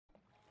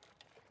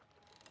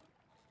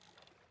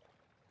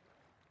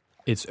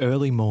It's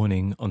early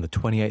morning on the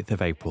 28th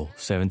of April,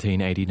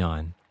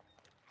 1789.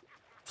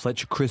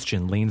 Fletcher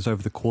Christian leans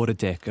over the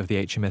quarterdeck of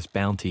the HMS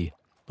Bounty,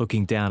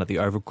 looking down at the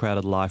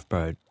overcrowded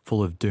lifeboat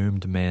full of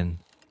doomed men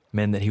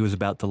that he was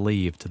about to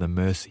leave to the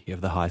mercy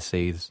of the high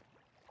seas.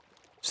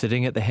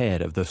 Sitting at the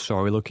head of the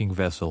sorry-looking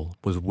vessel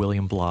was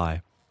William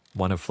Bligh,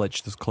 one of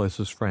Fletcher's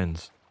closest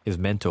friends, his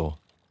mentor.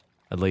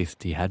 At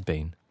least he had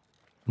been.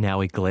 Now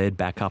he glared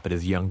back up at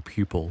his young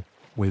pupil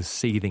with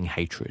seething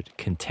hatred,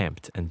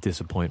 contempt and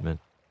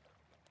disappointment.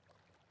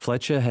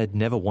 Fletcher had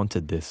never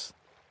wanted this,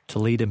 to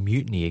lead a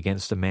mutiny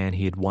against a man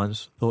he had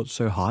once thought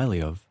so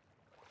highly of.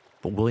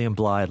 But William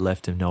Bligh had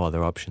left him no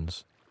other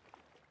options.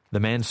 The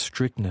man's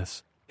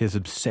strictness, his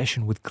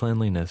obsession with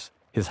cleanliness,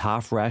 his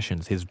half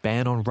rations, his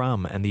ban on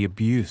rum, and the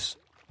abuse.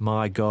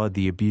 My God,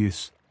 the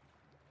abuse.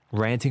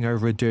 Ranting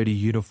over a dirty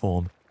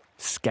uniform,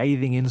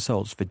 scathing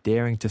insults for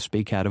daring to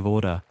speak out of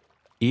order,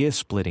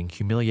 ear-splitting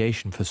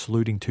humiliation for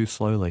saluting too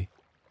slowly.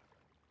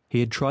 He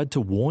had tried to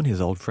warn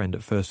his old friend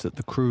at first that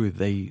the crew,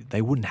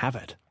 they wouldn't have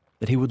it,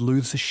 that he would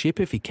lose the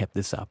ship if he kept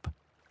this up.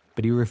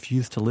 But he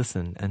refused to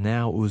listen, and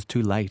now it was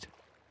too late.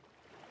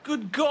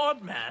 Good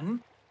God,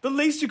 man! The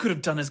least you could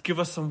have done is give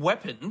us some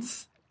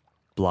weapons.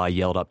 Bligh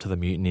yelled up to the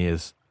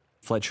mutineers.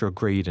 Fletcher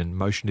agreed and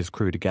motioned his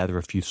crew to gather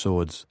a few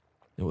swords.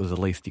 It was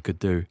the least he could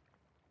do.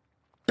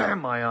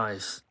 Damn my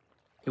eyes!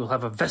 He will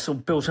have a vessel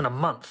built in a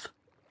month.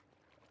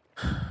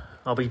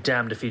 I'll be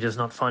damned if he does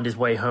not find his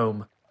way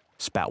home,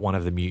 spat one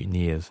of the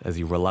mutineers as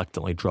he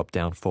reluctantly dropped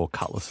down 4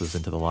 cutlasses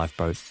into the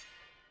lifeboat.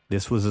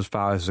 This was as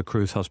far as the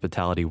crew's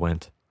hospitality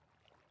went.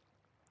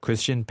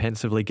 Christian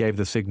pensively gave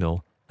the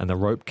signal, and the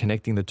rope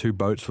connecting the 2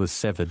 boats was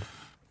severed.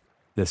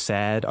 The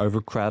sad,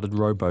 overcrowded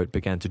rowboat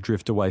began to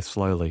drift away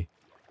slowly,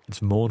 its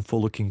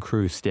mournful-looking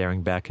crew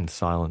staring back in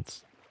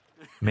silence.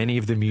 Many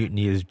of the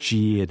mutineers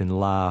jeered and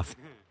laughed,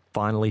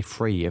 finally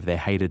free of their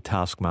hated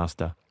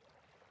taskmaster.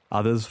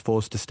 Others,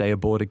 forced to stay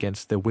aboard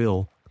against their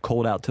will,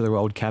 called out to their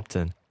old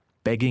captain,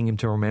 begging him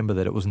to remember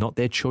that it was not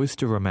their choice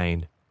to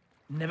remain.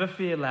 Never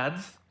fear,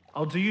 lads.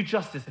 I'll do you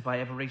justice if I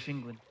ever reach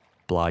England.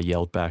 Bligh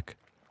yelled back.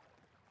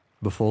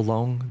 Before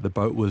long, the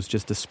boat was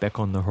just a speck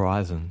on the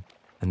horizon,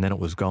 and then it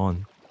was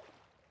gone.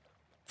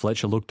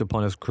 Fletcher looked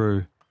upon his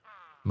crew.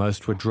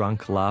 Most were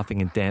drunk, laughing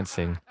and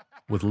dancing,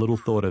 with little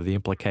thought of the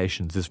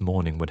implications this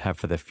morning would have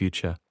for their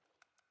future.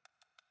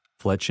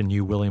 Fletcher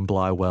knew William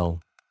Bligh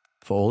well.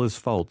 For all his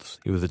faults,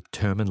 he was a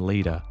determined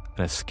leader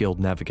and a skilled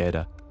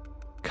navigator.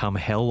 Come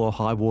hell or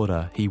high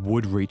water, he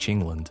would reach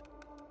England.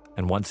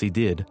 And once he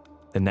did,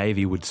 the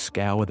Navy would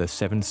scour the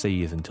 7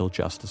 seas until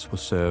justice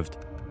was served.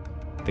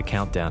 The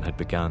countdown had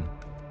begun.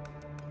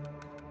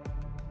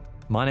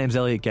 My name's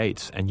Elliot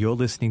Gates, and you're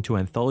listening to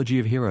Anthology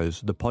of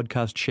Heroes, the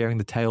podcast sharing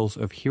the tales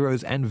of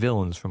heroes and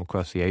villains from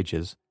across the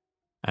ages.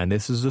 And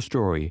this is the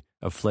story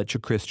of Fletcher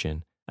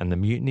Christian and the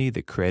mutiny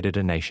that created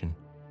a nation.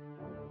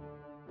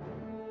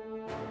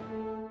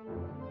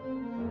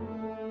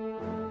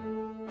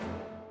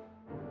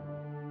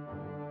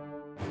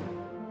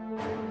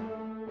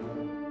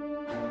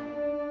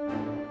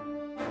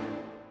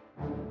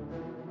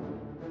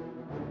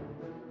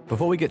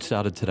 Before we get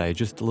started today,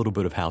 just a little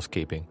bit of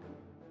housekeeping.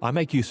 I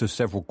make use of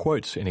several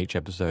quotes in each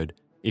episode.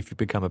 If you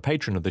become a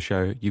patron of the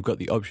show, you've got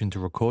the option to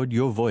record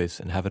your voice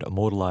and have it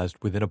immortalized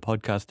within a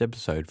podcast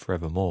episode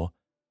forevermore.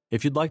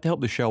 If you'd like to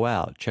help the show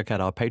out, check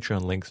out our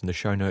Patreon links in the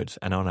show notes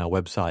and on our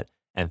website,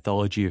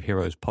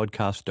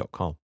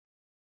 anthologyofheroespodcast.com.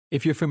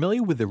 If you're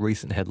familiar with the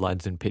recent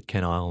headlines in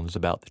Pitcairn Islands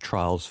about the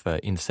trials for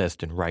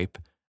incest and rape,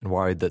 and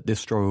worried that this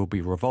story will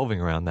be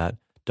revolving around that,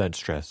 don't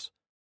stress.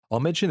 I'll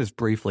mention this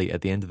briefly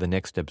at the end of the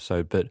next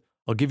episode, but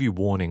I'll give you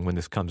warning when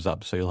this comes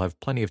up so you'll have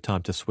plenty of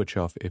time to switch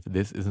off if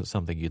this isn't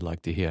something you'd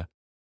like to hear.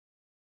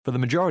 For the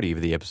majority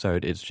of the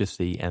episode, it's just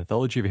the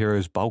Anthology of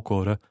Heroes bulk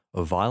order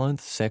of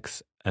violence,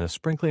 sex, and a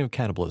sprinkling of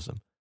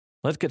cannibalism.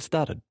 Let's get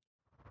started.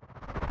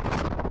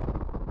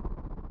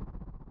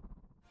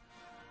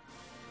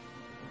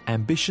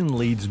 Ambition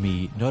leads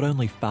me not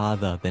only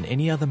farther than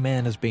any other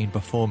man has been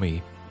before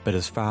me, but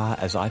as far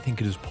as I think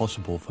it is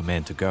possible for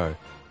man to go.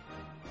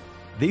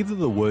 These are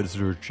the words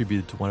that are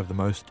attributed to one of the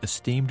most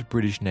esteemed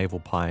British naval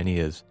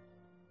pioneers,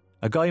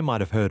 a guy you might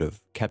have heard of,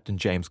 Captain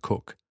James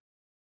Cook.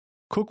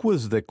 Cook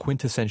was the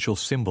quintessential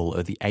symbol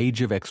of the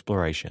age of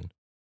exploration,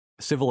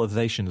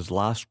 civilization's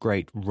last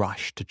great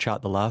rush to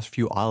chart the last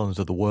few islands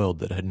of the world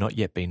that had not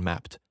yet been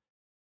mapped.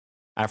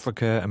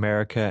 Africa,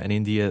 America, and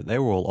India, they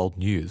were all old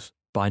news.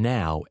 By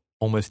now,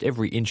 almost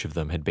every inch of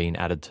them had been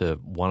added to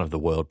one of the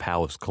world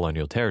powers'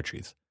 colonial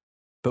territories.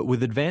 But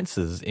with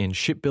advances in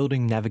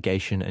shipbuilding,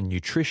 navigation, and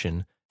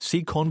nutrition,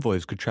 sea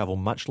convoys could travel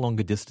much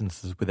longer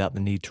distances without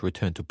the need to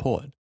return to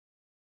port.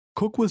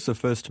 Cook was the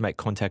first to make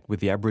contact with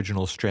the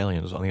Aboriginal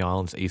Australians on the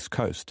island's east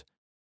coast.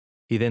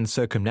 He then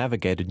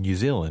circumnavigated New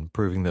Zealand,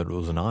 proving that it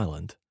was an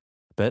island.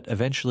 But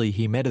eventually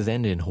he met his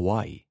end in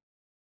Hawaii.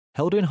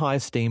 Held in high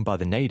esteem by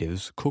the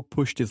natives, Cook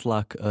pushed his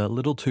luck a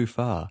little too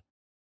far.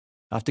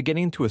 After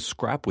getting into a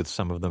scrap with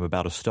some of them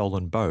about a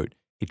stolen boat,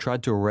 he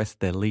tried to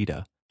arrest their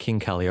leader, King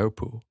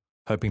Kaliopu,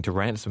 hoping to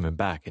ransom him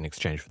back in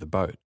exchange for the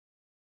boat.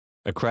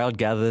 A crowd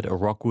gathered, a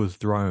rock was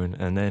thrown,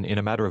 and then in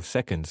a matter of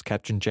seconds,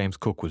 Captain James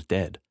Cook was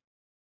dead.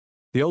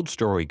 The old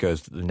story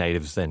goes that the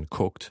natives then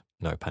cooked,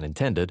 no pun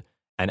intended,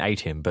 and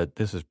ate him, but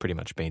this has pretty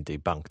much been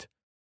debunked.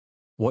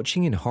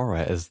 Watching in horror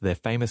as their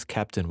famous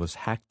captain was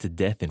hacked to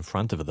death in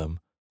front of them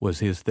was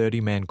his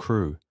 30-man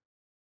crew.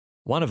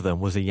 One of them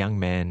was a young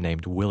man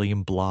named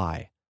William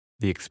Bligh,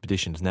 the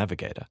expedition's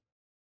navigator.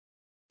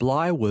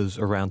 Bligh was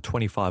around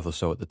 25 or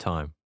so at the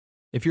time.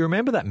 If you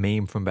remember that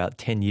meme from about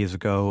 10 years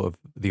ago of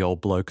the old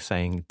bloke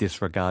saying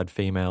disregard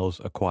females,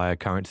 acquire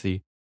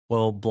currency,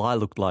 well, Bligh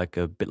looked like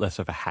a bit less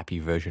of a happy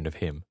version of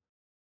him.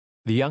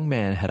 The young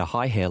man had a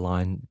high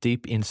hairline,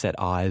 deep inset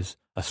eyes,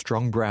 a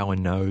strong brow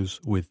and nose,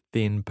 with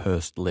thin,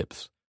 pursed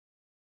lips.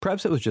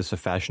 Perhaps it was just a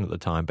fashion at the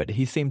time, but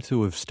he seemed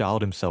to have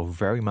styled himself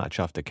very much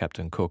after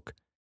Captain Cook.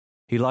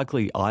 He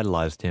likely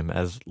idolised him,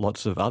 as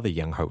lots of other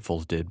young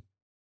hopefuls did.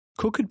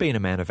 Cook had been a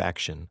man of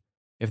action.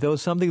 If there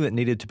was something that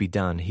needed to be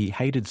done, he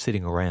hated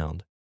sitting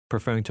around,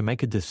 preferring to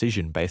make a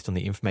decision based on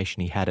the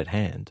information he had at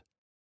hand.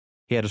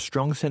 He had a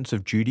strong sense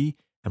of duty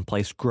and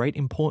placed great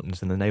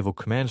importance in the naval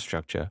command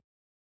structure.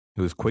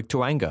 He was quick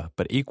to anger,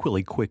 but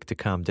equally quick to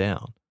calm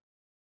down.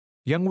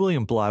 Young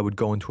William Bligh would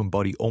go on to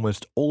embody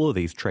almost all of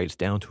these traits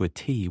down to a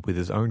T with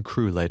his own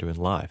crew later in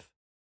life.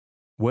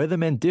 Where the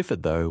men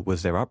differed, though,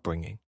 was their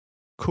upbringing.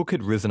 Cook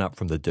had risen up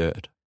from the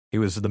dirt. He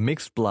was the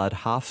mixed-blood,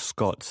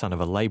 half-Scot son of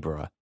a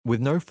labourer.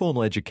 With no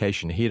formal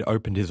education, he had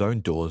opened his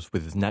own doors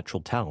with his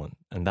natural talent,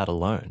 and that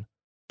alone.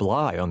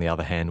 Bligh, on the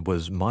other hand,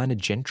 was minor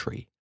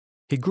gentry.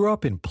 He grew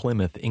up in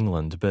Plymouth,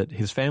 England, but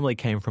his family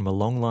came from a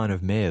long line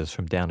of mayors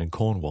from down in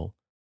Cornwall.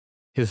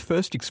 His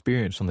first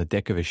experience on the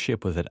deck of a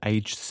ship was at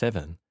age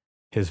 7,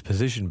 his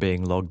position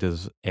being logged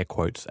as, air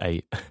quotes,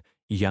 a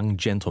young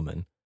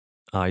gentleman.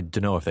 I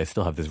don't know if they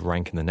still have this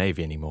rank in the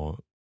Navy anymore.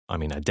 I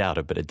mean, I doubt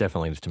it, but it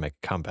definitely needs to make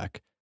a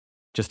comeback.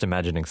 Just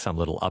imagining some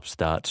little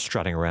upstart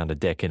strutting around a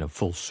deck in a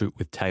full suit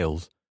with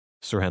tails,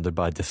 surrounded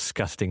by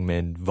disgusting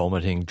men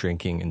vomiting,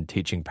 drinking, and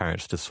teaching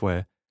parents to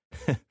swear.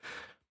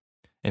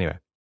 Anyway,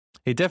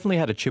 he definitely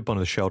had a chip on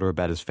his shoulder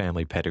about his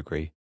family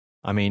pedigree.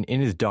 I mean,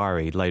 in his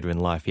diary later in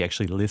life, he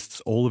actually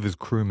lists all of his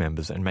crew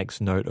members and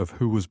makes note of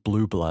who was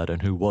blue blood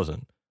and who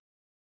wasn't.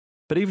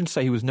 But even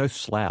so, he was no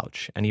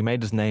slouch, and he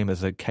made his name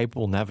as a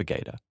capable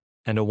navigator.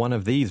 And on one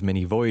of these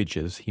many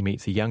voyages, he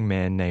meets a young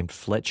man named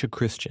Fletcher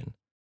Christian.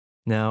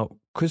 Now,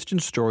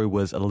 Christian's story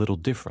was a little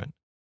different.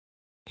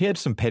 He had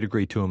some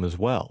pedigree to him as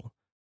well.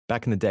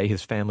 Back in the day,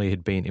 his family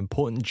had been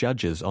important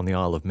judges on the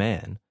Isle of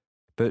Man,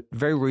 but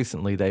very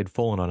recently they had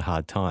fallen on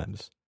hard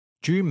times.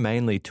 Due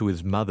mainly to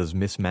his mother's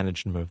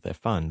mismanagement of their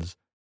funds,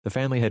 the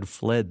family had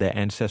fled their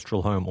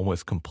ancestral home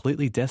almost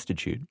completely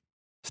destitute.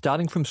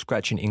 Starting from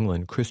scratch in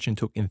England, Christian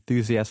took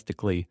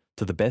enthusiastically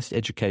to the best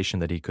education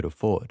that he could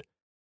afford.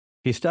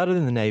 He started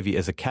in the Navy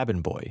as a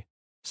cabin boy,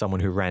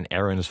 someone who ran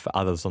errands for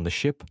others on the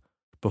ship,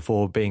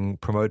 before being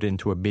promoted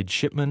into a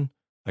midshipman,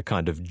 a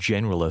kind of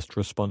generalist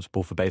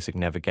responsible for basic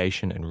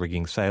navigation and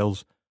rigging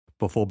sails,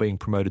 before being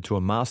promoted to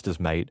a master's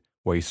mate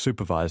where he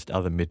supervised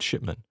other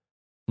midshipmen.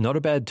 Not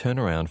a bad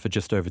turnaround for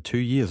just over 2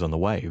 years on the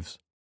waves.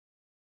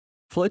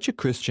 Fletcher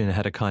Christian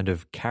had a kind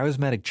of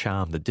charismatic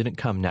charm that didn't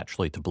come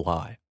naturally to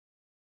Bligh.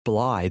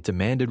 Bligh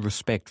demanded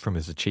respect from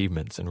his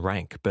achievements and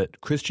rank,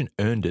 but Christian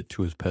earned it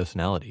through his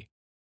personality.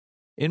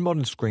 In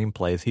modern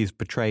screenplays, he's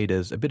portrayed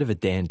as a bit of a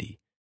dandy.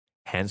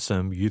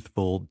 Handsome,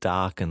 youthful,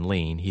 dark and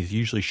lean, he's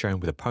usually shown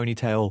with a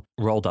ponytail,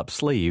 rolled up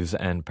sleeves,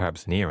 and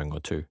perhaps an earring or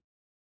two.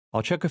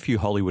 I'll check a few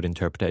Hollywood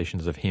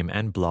interpretations of him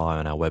and Bligh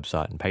on our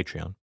website and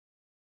Patreon.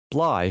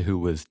 Bligh, who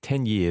was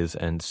 10 years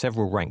and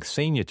several ranks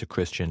senior to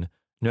Christian,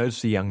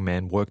 noticed the young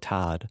man worked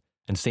hard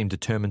and seemed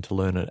determined to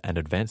learn and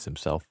advance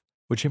himself,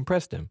 which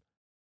impressed him.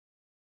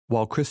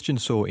 While Christian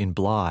saw in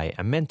Bligh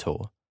a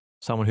mentor,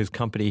 someone whose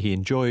company he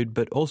enjoyed,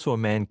 but also a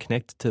man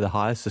connected to the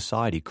higher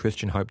society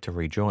Christian hoped to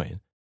rejoin,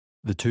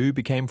 the two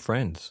became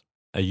friends,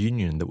 a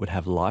union that would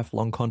have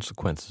lifelong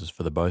consequences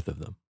for the both of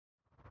them.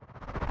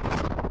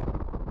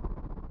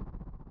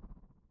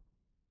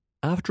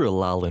 After a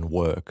lull in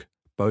work,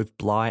 both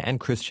Bligh and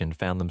Christian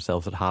found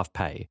themselves at half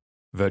pay,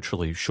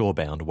 virtually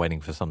shorebound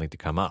waiting for something to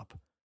come up.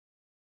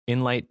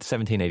 In late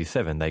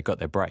 1787, they got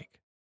their break.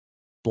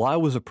 Bligh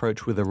was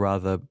approached with a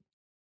rather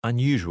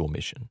unusual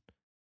mission.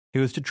 He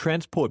was to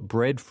transport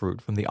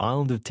breadfruit from the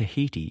island of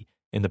Tahiti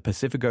in the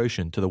Pacific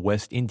Ocean to the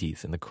West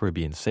Indies in the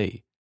Caribbean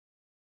Sea.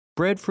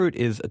 Breadfruit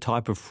is a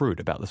type of fruit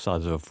about the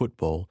size of a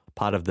football,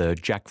 part of the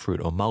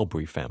jackfruit or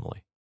mulberry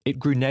family. It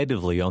grew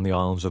natively on the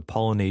islands of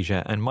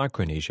Polynesia and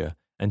Micronesia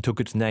and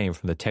took its name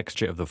from the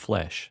texture of the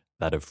flesh,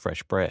 that of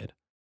fresh bread.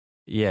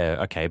 Yeah,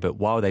 okay, but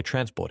why were they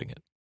transporting it?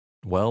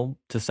 Well,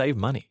 to save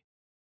money.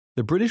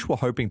 The British were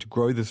hoping to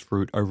grow this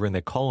fruit over in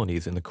their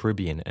colonies in the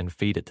Caribbean and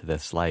feed it to their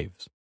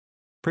slaves.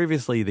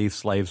 Previously, these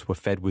slaves were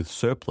fed with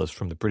surplus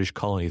from the British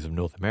colonies of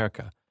North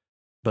America,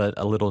 but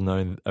a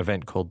little-known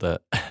event called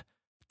the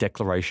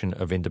Declaration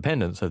of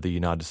Independence of the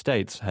United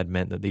States had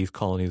meant that these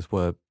colonies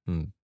were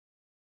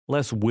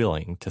less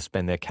willing to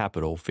spend their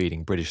capital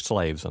feeding British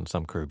slaves on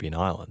some Caribbean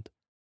island.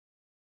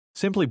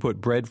 Simply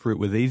put, breadfruit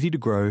was easy to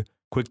grow,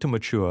 quick to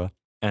mature,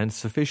 and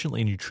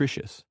sufficiently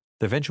nutritious.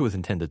 The venture was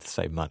intended to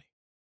save money.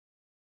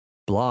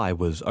 Bligh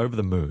was over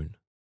the moon.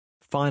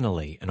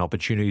 Finally, an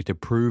opportunity to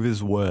prove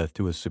his worth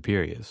to his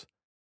superiors.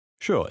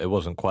 Sure, it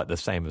wasn't quite the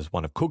same as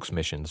one of Cook's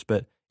missions,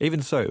 but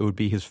even so, it would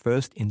be his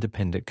first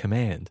independent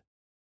command.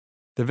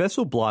 The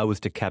vessel Bligh was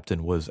to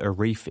captain was a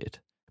refit,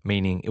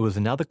 meaning it was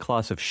another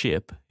class of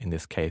ship, in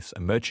this case a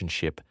merchant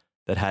ship,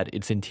 that had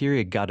its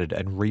interior gutted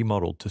and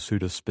remodeled to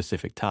suit a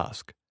specific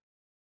task.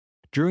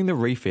 During the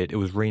refit, it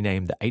was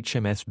renamed the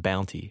HMS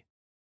Bounty.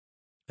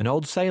 An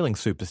old sailing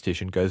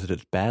superstition goes that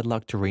it's bad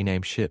luck to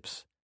rename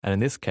ships, and in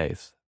this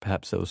case,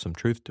 perhaps there was some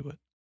truth to it.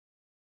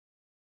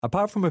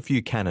 Apart from a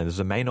few cannons,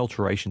 the main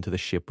alteration to the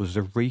ship was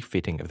the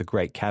refitting of the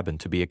great cabin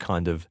to be a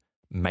kind of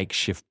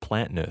makeshift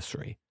plant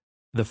nursery.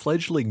 The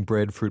fledgling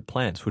breadfruit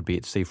plants would be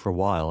at sea for a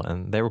while,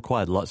 and they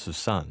required lots of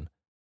sun.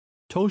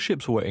 Tall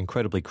ships were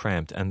incredibly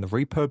cramped, and the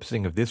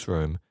repurposing of this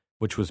room,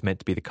 which was meant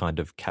to be the kind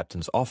of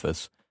captain's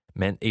office,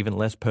 meant even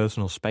less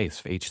personal space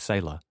for each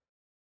sailor.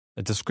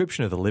 A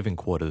description of the living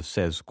quarters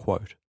says,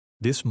 quote,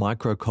 "This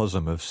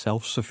microcosm of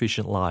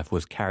self-sufficient life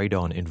was carried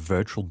on in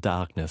virtual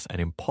darkness and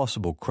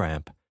impossible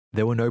cramp.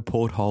 There were no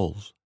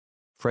portholes.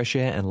 Fresh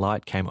air and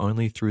light came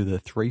only through the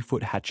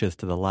 3-foot hatches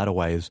to the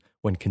ladderways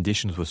when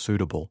conditions were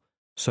suitable.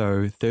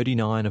 So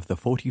 39 of the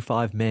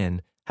 45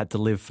 men had to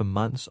live for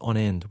months on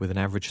end with an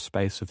average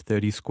space of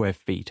 30 square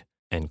feet."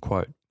 End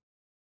quote.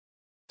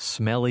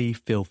 Smelly,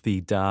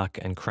 filthy, dark,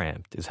 and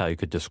cramped is how you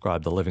could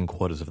describe the living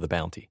quarters of the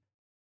Bounty.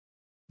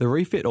 The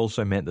refit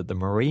also meant that the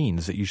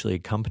Marines that usually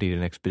accompanied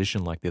an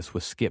expedition like this were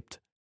skipped.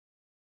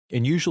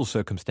 In usual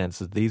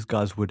circumstances, these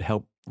guys would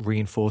help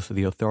reinforce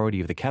the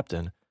authority of the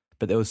captain,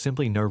 but there was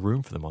simply no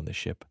room for them on this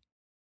ship.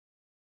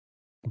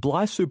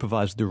 Bligh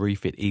supervised the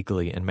refit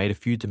eagerly and made a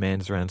few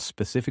demands around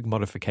specific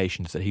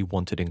modifications that he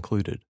wanted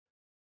included.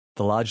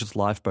 The largest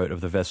lifeboat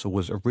of the vessel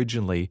was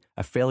originally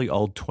a fairly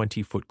old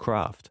 20-foot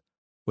craft,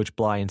 which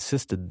Bligh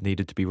insisted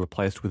needed to be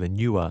replaced with a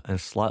newer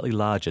and slightly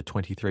larger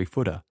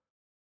 23-footer.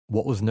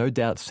 What was no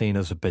doubt seen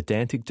as a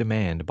pedantic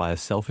demand by a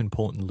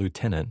self-important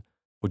lieutenant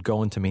would go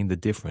on to mean the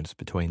difference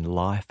between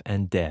life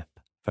and death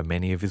for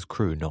many of his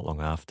crew not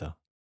long after.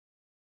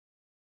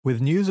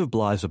 With news of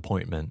Bligh's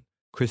appointment,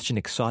 Christian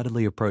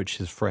excitedly approached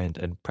his friend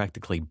and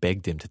practically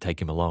begged him to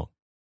take him along.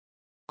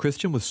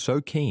 Christian was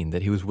so keen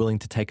that he was willing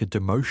to take a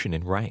demotion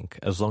in rank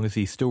as long as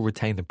he still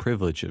retained the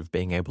privilege of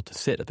being able to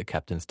sit at the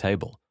captain's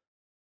table.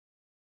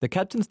 The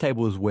captain's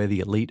table was where the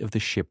elite of the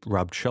ship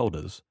rubbed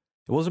shoulders.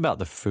 It wasn't about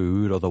the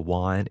food or the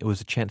wine, it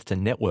was a chance to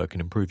network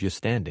and improve your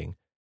standing,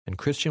 and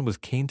Christian was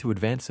keen to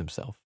advance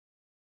himself.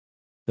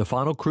 The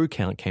final crew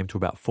count came to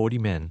about 40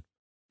 men.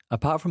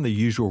 Apart from the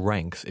usual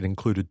ranks, it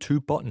included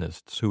 2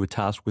 botanists who were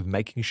tasked with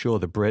making sure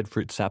the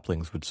breadfruit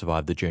saplings would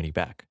survive the journey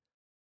back.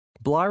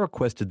 Bligh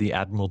requested the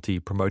Admiralty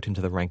promote him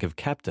to the rank of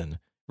captain,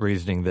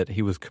 reasoning that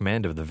he was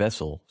commander of the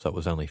vessel, so it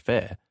was only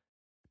fair.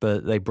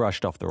 But they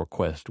brushed off the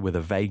request with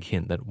a vague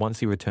hint that once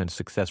he returned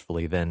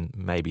successfully, then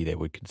maybe they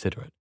would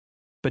consider it.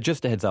 But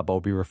just a heads up,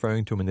 I'll be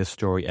referring to him in this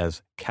story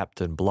as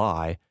Captain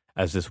Bligh,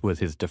 as this was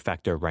his de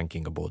facto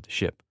ranking aboard the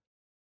ship.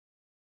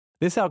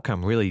 This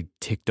outcome really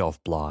ticked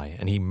off Bligh,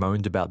 and he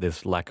moaned about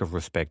this lack of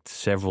respect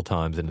several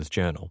times in his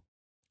journal.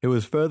 He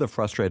was further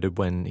frustrated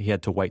when he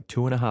had to wait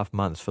 2.5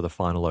 months for the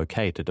final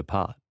okay to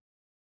depart.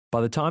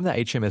 By the time the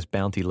HMS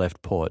Bounty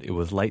left port, it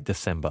was late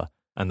December,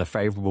 and the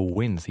favourable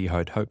winds he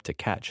had hoped to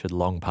catch had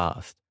long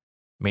passed,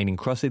 meaning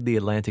crossing the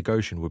Atlantic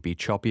Ocean would be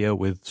choppier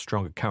with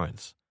stronger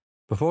currents.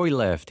 Before he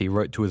left, he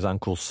wrote to his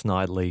uncle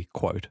snidely,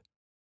 quote,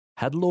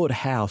 "Had Lord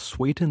Howe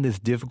sweetened this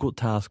difficult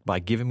task by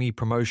giving me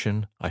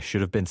promotion, I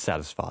should have been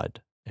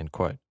satisfied." End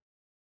quote.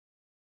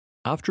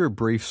 After a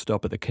brief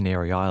stop at the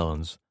Canary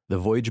Islands, the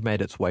voyage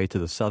made its way to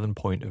the southern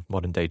point of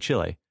modern-day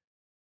Chile.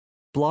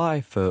 Bligh,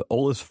 for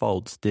all his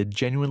faults, did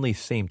genuinely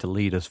seem to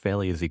lead as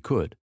fairly as he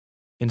could.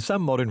 In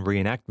some modern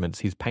reenactments,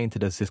 he's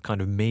painted as this kind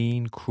of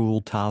mean,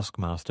 cruel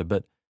taskmaster,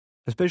 but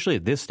especially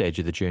at this stage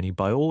of the journey,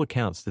 by all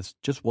accounts, this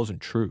just wasn't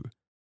true.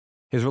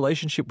 His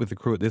relationship with the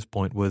crew at this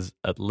point was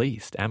at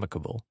least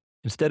amicable.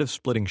 Instead of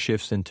splitting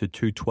shifts into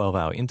 2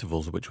 12-hour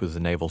intervals, which was the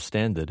naval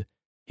standard,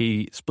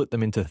 he split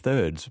them into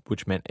thirds,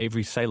 which meant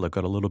every sailor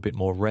got a little bit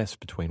more rest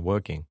between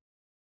working.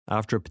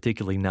 After a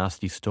particularly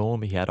nasty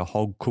storm, he had a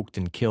hog cooked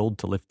and killed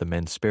to lift the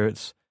men's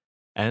spirits,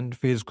 and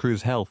for his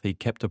crew's health, he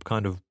kept a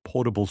kind of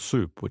portable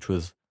soup, which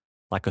was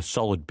like a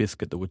solid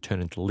biscuit that would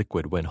turn into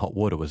liquid when hot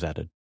water was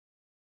added.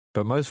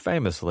 But most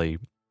famously,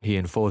 he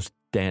enforced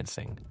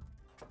dancing.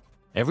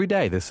 Every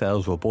day, the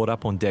sailors were brought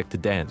up on deck to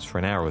dance for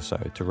an hour or so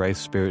to raise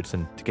spirits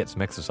and to get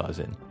some exercise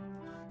in.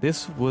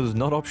 This was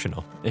not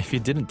optional. If you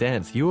didn't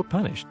dance, you were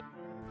punished.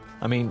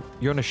 I mean,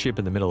 you're on a ship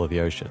in the middle of the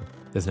ocean.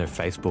 There's no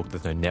Facebook,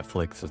 there's no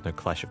Netflix, there's no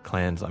Clash of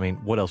Clans. I mean,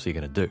 what else are you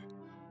going to do?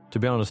 To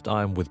be honest,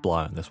 I'm with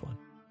Bligh on this one.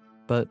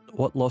 But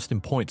what lost him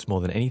points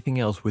more than anything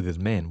else with his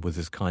men was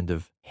his kind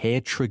of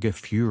hair-trigger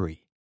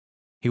fury.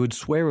 He would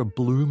swear a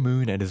blue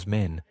moon at his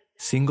men,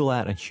 single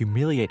out and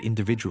humiliate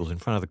individuals in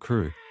front of the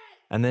crew,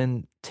 and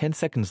then 10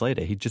 seconds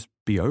later, he'd just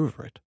be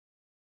over it.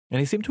 and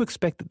he seemed to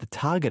expect that the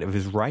target of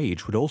his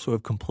rage would also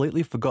have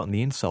completely forgotten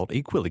the insult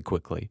equally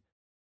quickly.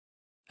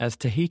 As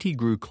Tahiti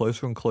grew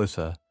closer and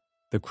closer,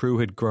 the crew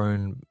had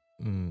grown,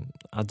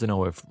 I don't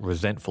know if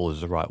resentful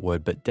is the right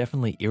word, but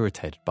definitely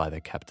irritated by their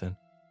captain.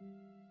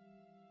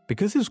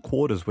 Because his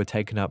quarters were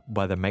taken up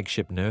by the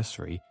makeshift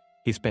nursery,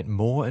 he spent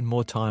more and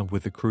more time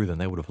with the crew than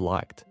they would have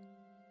liked.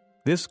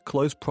 This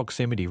close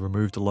proximity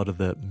removed a lot of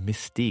the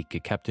mystique a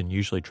captain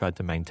usually tried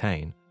to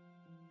maintain.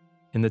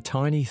 In the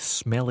tiny,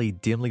 smelly,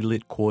 dimly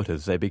lit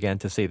quarters, they began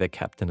to see their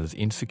captain as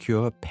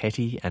insecure,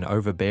 petty, and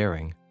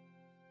overbearing.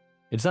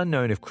 It's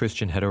unknown if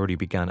Christian had already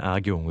begun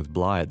arguing with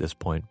Bligh at this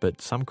point,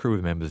 but some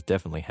crew members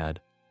definitely had.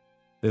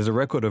 There's a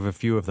record of a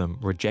few of them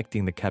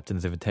rejecting the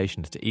captain's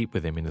invitations to eat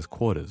with him in his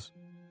quarters.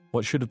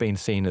 What should have been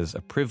seen as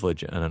a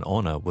privilege and an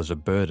honour was a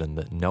burden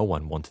that no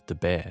one wanted to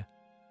bear.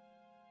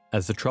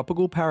 As the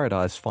tropical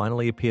paradise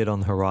finally appeared on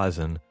the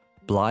horizon,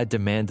 Bligh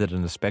demanded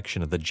an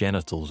inspection of the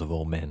genitals of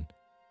all men.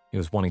 He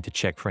was wanting to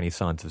check for any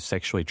signs of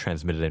sexually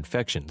transmitted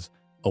infections,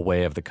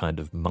 aware of the kind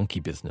of monkey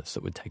business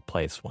that would take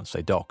place once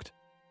they docked.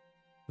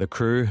 The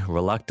crew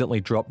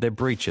reluctantly dropped their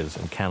breeches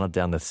and counted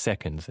down the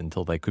seconds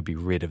until they could be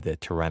rid of their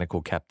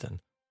tyrannical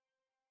captain.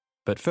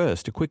 But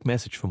first, a quick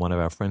message from one of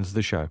our friends of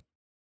the show.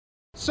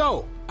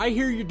 So, I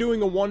hear you're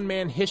doing a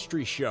one-man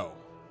history show.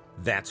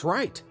 That's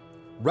right.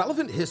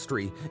 Relevant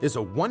History is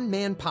a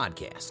one-man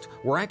podcast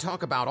where I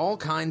talk about all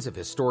kinds of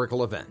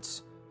historical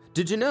events.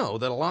 Did you know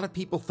that a lot of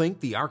people think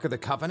the Ark of the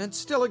Covenant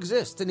still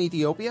exists in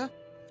Ethiopia?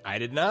 I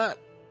did not.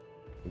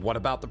 What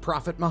about the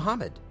Prophet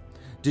Muhammad?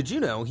 Did you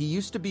know he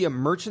used to be a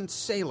merchant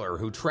sailor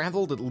who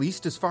traveled at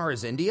least as far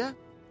as India?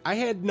 I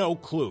had no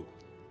clue.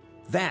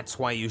 That's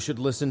why you should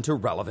listen to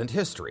Relevant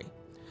History.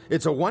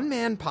 It's a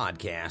one-man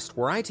podcast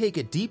where I take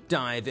a deep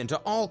dive into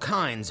all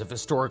kinds of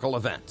historical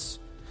events.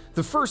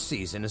 The first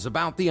season is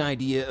about the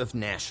idea of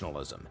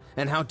nationalism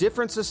and how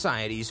different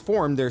societies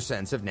form their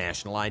sense of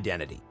national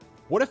identity.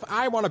 What if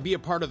I want to be a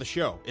part of the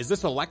show? Is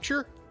this a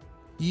lecture?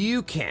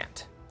 You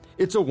can't.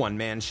 It's a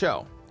one-man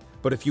show.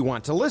 But if you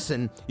want to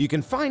listen, you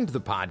can find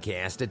the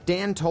podcast at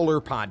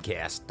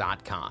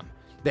dantollerpodcast.com.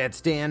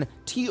 That's Dan,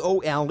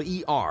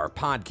 T-O-L-E-R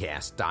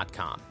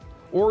podcast.com.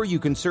 Or you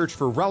can search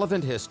for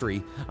Relevant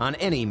History on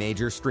any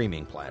major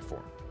streaming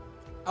platform.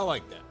 I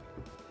like that.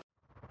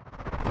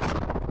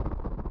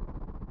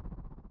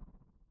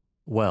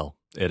 Well,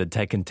 it had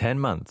taken 10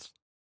 months.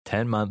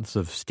 10 months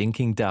of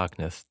stinking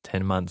darkness,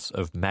 10 months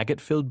of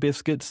maggot-filled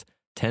biscuits,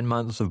 10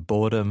 months of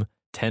boredom,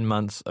 10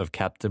 months of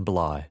Captain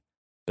Bligh.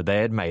 But they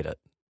had made it.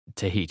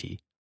 Tahiti.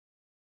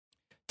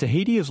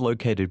 Tahiti is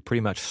located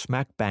pretty much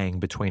smack bang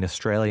between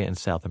Australia and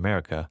South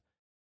America.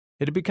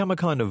 It had become a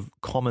kind of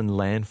common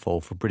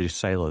landfall for British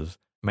sailors,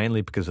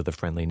 mainly because of the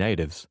friendly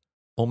natives.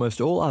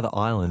 Almost all other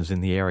islands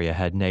in the area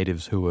had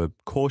natives who were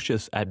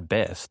cautious at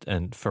best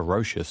and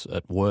ferocious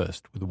at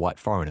worst with white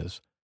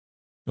foreigners.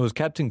 It was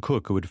Captain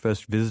Cook who had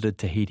first visited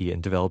Tahiti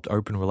and developed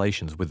open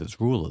relations with its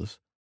rulers.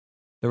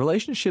 The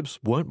relationships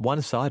weren't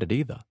one-sided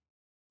either.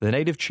 The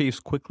native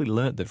chiefs quickly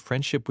learnt that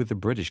friendship with the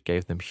British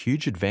gave them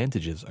huge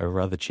advantages over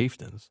other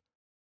chieftains.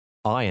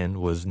 Iron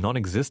was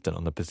non-existent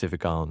on the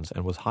Pacific Islands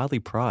and was highly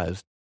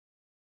prized.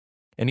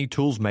 Any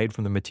tools made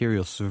from the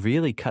material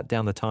severely cut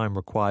down the time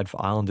required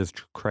for islanders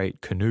to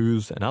create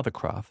canoes and other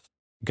crafts.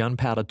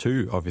 Gunpowder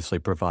too obviously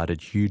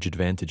provided huge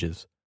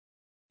advantages.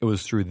 It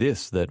was through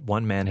this that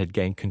one man had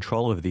gained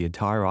control of the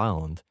entire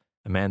island,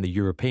 a man the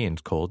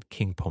Europeans called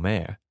King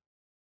Pomer.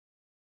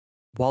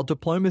 While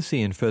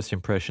diplomacy and first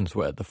impressions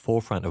were at the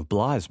forefront of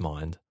Bligh's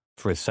mind,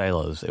 for his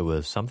sailors it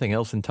was something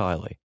else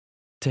entirely.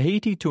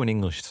 Tahiti to an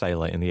English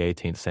sailor in the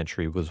 18th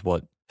century was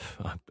what,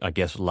 I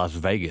guess, Las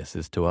Vegas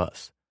is to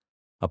us.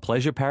 A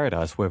pleasure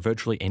paradise where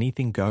virtually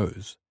anything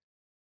goes.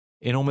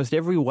 In almost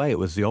every way it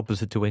was the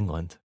opposite to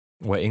England.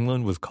 Where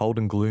England was cold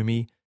and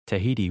gloomy,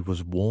 Tahiti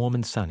was warm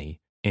and sunny.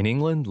 In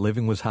England,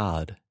 living was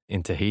hard.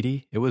 In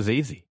Tahiti, it was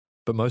easy.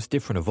 But most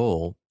different of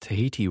all,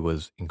 Tahiti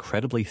was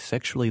incredibly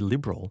sexually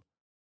liberal.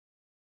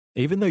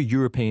 Even though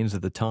Europeans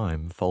at the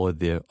time followed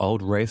the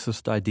old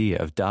racist idea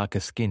of darker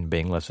skin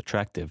being less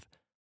attractive,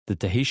 the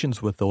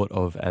Tahitians were thought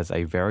of as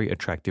a very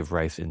attractive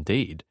race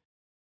indeed.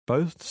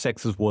 Both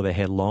sexes wore their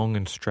hair long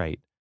and straight,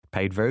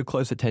 paid very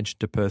close attention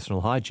to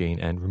personal hygiene,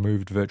 and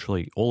removed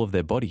virtually all of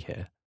their body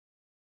hair.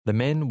 The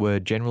men were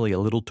generally a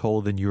little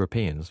taller than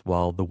Europeans,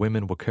 while the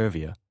women were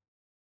curvier.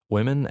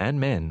 Women and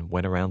men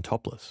went around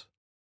topless.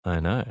 I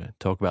know,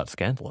 talk about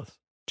scandalous.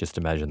 Just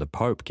imagine the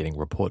Pope getting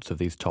reports of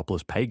these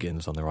topless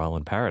pagans on their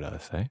island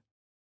paradise, eh?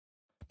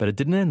 But it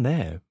didn't end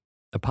there.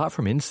 Apart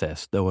from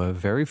incest, there were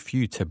very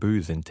few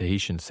taboos in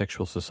Tahitian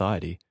sexual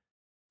society.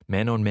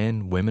 Men on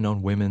men, women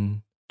on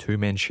women, two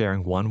men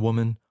sharing one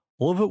woman,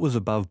 all of it was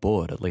above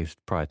board, at least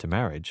prior to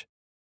marriage.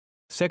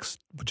 Sex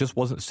just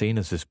wasn't seen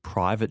as this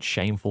private,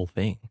 shameful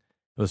thing.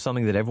 It was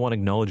something that everyone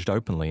acknowledged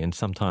openly and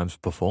sometimes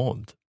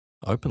performed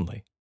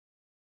openly.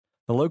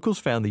 The locals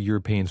found the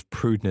Europeans'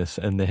 prudeness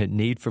and their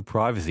need for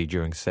privacy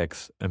during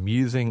sex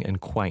amusing and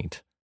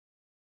quaint.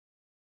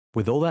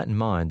 With all that in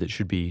mind, it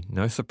should be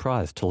no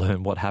surprise to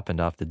learn what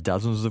happened after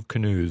dozens of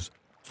canoes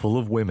full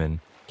of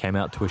women came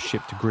out to a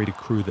ship to greet a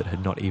crew that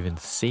had not even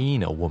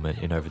seen a woman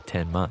in over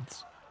 10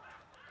 months.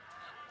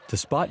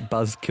 Despite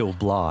buzzkill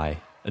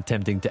Bligh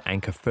attempting to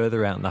anchor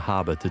further out in the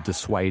harbour to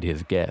dissuade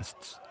his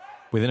guests,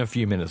 within a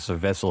few minutes the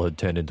vessel had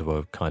turned into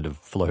a kind of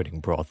floating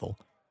brothel.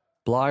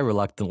 Bligh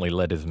reluctantly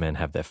let his men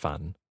have their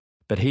fun,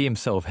 but he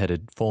himself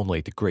headed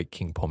formally to greet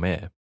King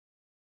Pomer.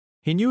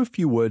 He knew a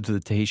few words of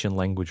the Tahitian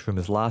language from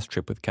his last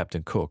trip with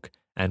Captain Cook,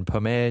 and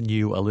Pomer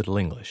knew a little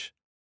English.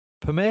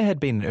 Pomer had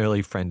been an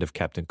early friend of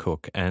Captain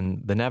Cook,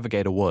 and the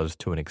navigator was,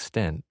 to an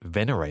extent,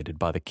 venerated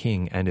by the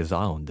king and his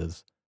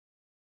islanders.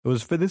 It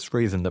was for this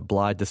reason that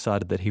Bligh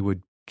decided that he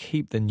would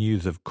keep the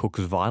news of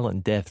Cook's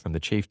violent death from the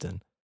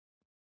chieftain.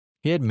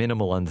 He had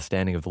minimal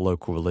understanding of the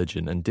local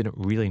religion and didn't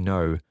really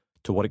know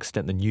to what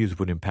extent the news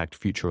would impact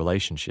future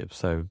relationships,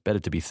 so better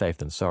to be safe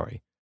than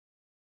sorry.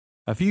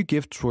 A few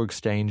gifts were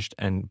exchanged,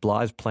 and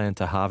Bligh's plan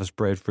to harvest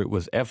breadfruit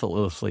was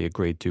effortlessly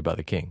agreed to by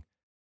the king.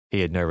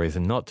 He had no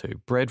reason not to.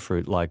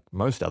 Breadfruit, like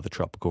most other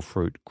tropical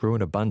fruit, grew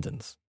in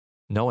abundance.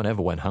 No one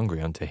ever went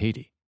hungry on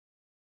Tahiti.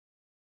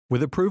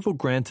 With approval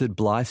granted,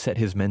 Bligh set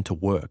his men to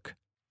work,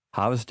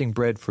 harvesting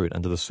breadfruit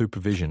under the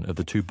supervision of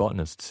the 2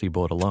 botanists he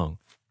brought along.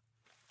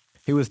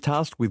 He was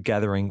tasked with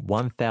gathering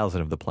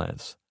 1,000 of the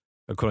plants.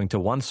 According to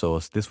one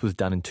source, this was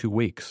done in 2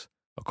 weeks.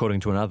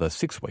 According to another,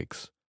 6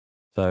 weeks.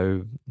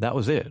 So that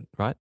was it,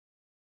 right?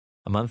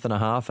 A month and a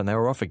half and they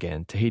were off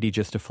again, Tahiti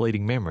just a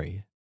fleeting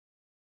memory.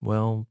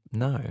 Well,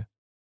 no.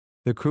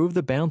 The crew of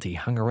the Bounty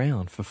hung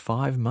around for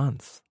 5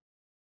 months.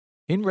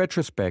 In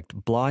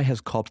retrospect, Bligh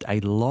has copped a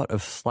lot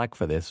of slack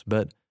for this,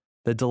 but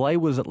the delay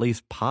was at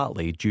least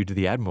partly due to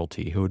the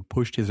Admiralty, who had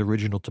pushed his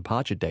original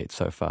departure date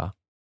so far.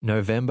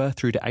 November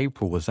through to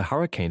April was the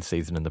hurricane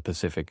season in the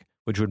Pacific,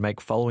 which would make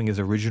following his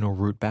original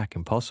route back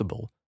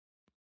impossible.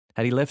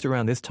 Had he left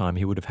around this time,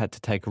 he would have had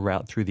to take a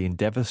route through the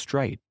Endeavour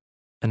Strait,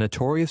 a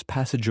notorious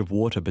passage of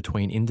water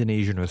between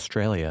Indonesia and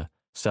Australia,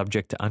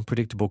 subject to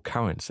unpredictable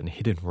currents and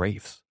hidden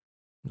reefs.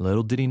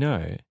 Little did he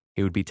know,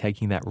 he would be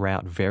taking that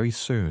route very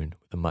soon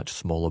with a much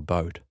smaller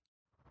boat.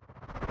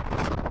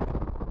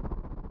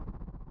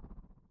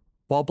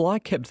 While Bligh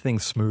kept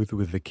things smooth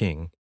with the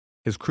king,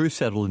 his crew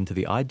settled into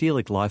the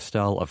idyllic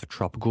lifestyle of a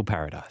tropical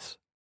paradise.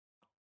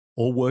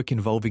 All work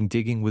involving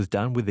digging was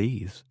done with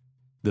ease.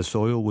 The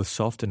soil was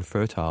soft and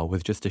fertile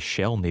with just a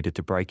shell needed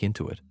to break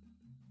into it.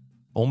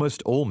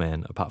 Almost all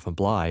men, apart from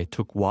Bligh,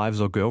 took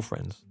wives or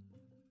girlfriends.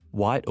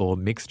 White or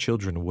mixed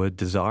children were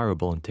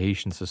desirable in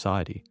Tahitian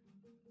society.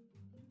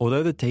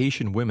 Although the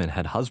Tahitian women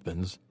had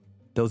husbands,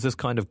 there was this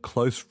kind of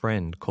close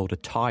friend called a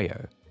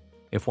tayo.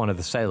 If one of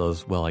the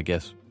sailors, well, I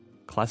guess,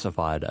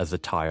 classified as a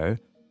tayo,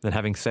 then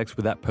having sex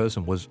with that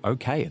person was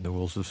okay in the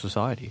rules of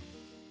society.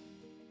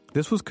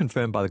 This was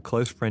confirmed by the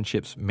close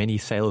friendships many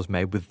sailors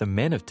made with the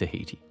men of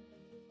Tahiti.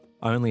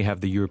 I only have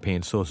the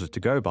European sources to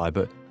go by,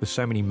 but with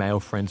so many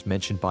male friends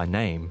mentioned by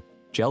name,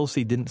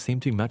 jealousy didn't seem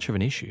to be much of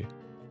an issue.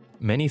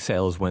 Many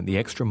sailors went the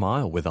extra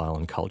mile with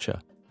island culture.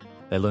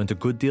 They learned a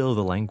good deal of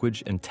the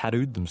language and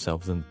tattooed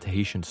themselves in the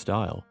Tahitian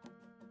style,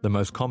 the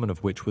most common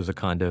of which was a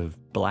kind of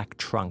black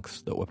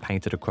trunks that were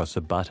painted across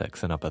the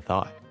buttocks and upper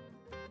thigh.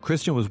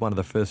 Christian was one of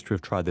the first to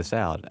have tried this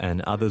out,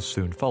 and others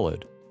soon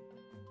followed.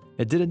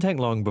 It didn't take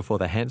long before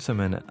the handsome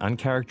and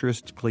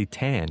uncharacteristically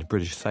tanned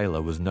British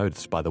sailor was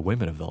noticed by the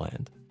women of the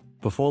land.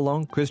 Before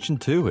long, Christian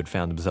too had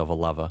found himself a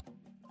lover.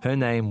 Her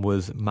name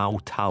was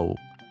Mautau,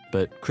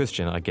 but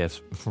Christian, I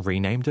guess,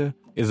 renamed her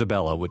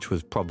Isabella, which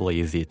was probably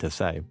easier to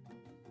say.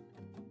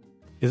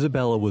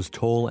 Isabella was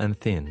tall and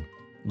thin,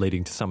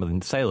 leading to some of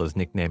the sailors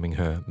nicknaming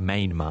her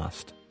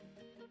Mainmast.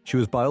 She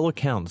was by all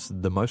accounts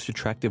the most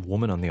attractive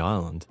woman on the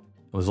island,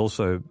 and was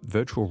also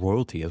virtual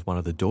royalty as one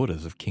of the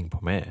daughters of King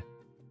Pomer.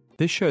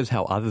 This shows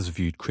how others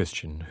viewed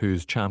Christian,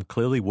 whose charm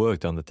clearly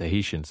worked on the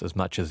Tahitians as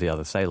much as the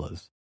other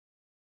sailors.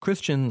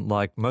 Christian,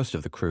 like most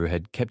of the crew,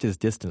 had kept his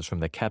distance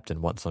from the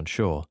captain once on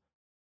shore.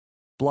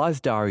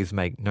 Bligh's diaries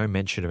make no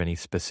mention of any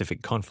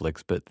specific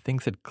conflicts, but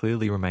things had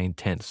clearly remained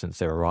tense since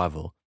their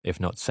arrival, if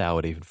not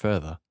soured even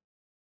further.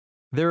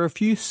 There are a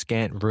few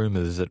scant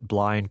rumours that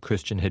Bligh and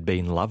Christian had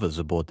been lovers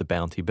aboard the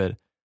Bounty, but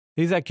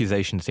these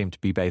accusations seem to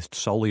be based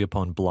solely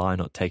upon Bligh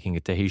not taking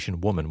a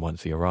Tahitian woman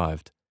once he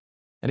arrived.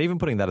 And even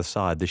putting that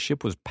aside, the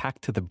ship was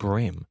packed to the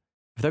brim.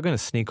 If they were going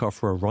to sneak off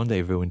for a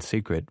rendezvous in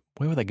secret,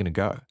 where were they going to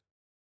go?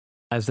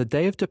 As the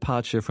day of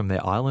departure from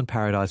their island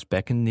paradise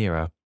beckoned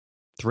nearer,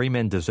 3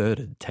 men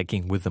deserted,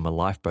 taking with them a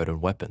lifeboat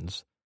and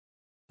weapons.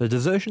 The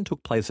desertion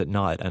took place at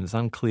night, and it's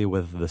unclear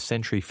whether the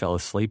sentry fell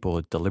asleep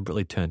or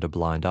deliberately turned a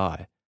blind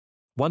eye.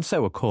 Once they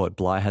were caught,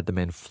 Bligh had the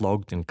men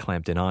flogged and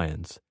clamped in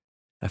irons.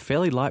 A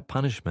fairly light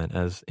punishment,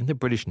 as in the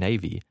British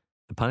Navy,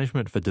 the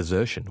punishment for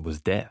desertion was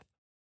death.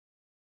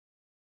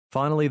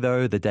 Finally,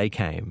 though, the day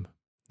came.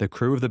 The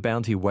crew of the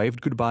Bounty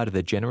waved goodbye to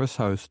their generous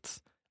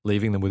hosts,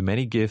 leaving them with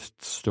many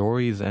gifts,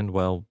 stories, and,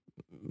 well,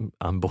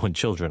 unborn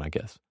children, I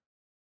guess.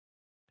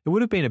 It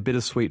would have been a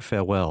bittersweet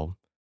farewell,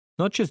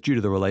 not just due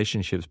to the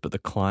relationships, but the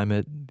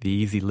climate, the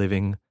easy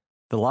living.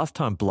 The last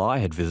time Bligh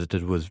had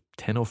visited was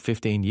 10 or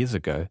 15 years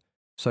ago,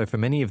 so for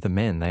many of the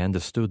men, they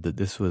understood that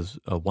this was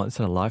a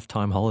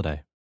once-in-a-lifetime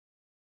holiday.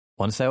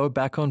 Once they were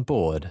back on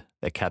board,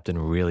 their captain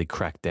really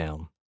cracked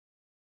down.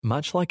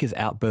 Much like his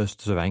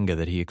outbursts of anger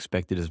that he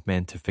expected his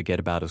men to forget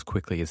about as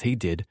quickly as he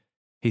did,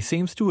 he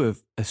seems to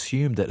have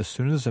assumed that as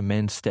soon as the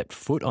men stepped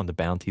foot on the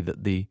Bounty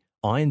that the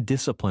iron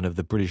discipline of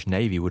the British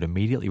Navy would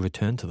immediately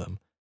return to them.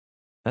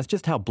 That's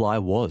just how Bligh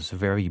was, a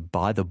very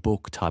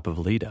by-the-book type of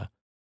leader.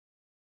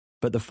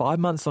 But the 5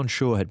 months on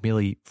shore had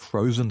merely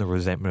frozen the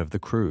resentment of the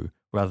crew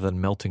rather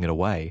than melting it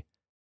away,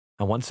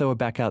 and once they were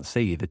back out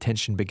sea, the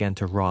tension began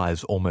to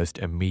rise almost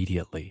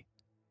immediately.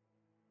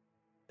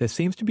 There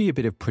seems to be a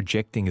bit of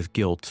projecting his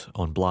guilt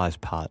on Bligh's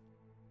part.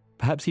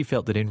 Perhaps he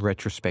felt that in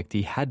retrospect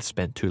he had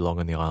spent too long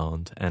on the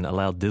island and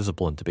allowed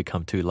discipline to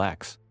become too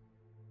lax.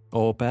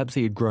 Or perhaps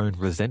he had grown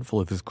resentful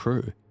of his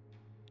crew.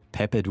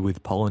 Peppered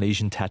with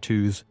Polynesian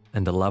tattoos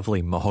and a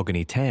lovely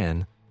mahogany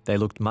tan, they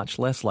looked much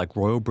less like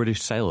Royal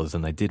British sailors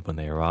than they did when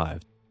they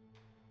arrived.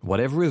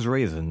 Whatever his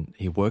reason,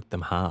 he worked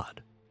them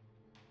hard.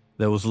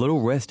 There was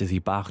little rest as he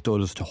barked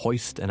orders to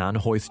hoist and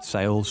unhoist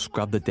sails,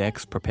 scrub the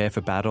decks, prepare for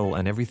battle,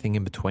 and everything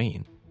in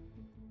between.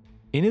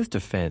 In his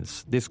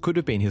defence, this could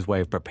have been his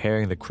way of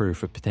preparing the crew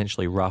for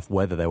potentially rough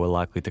weather they were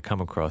likely to come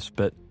across,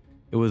 but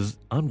it was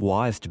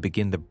unwise to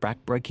begin the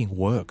back-breaking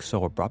work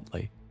so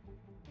abruptly.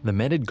 The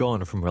men had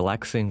gone from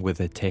relaxing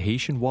with a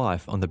Tahitian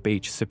wife on the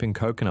beach sipping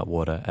coconut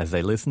water as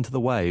they listened to the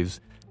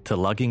waves to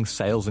lugging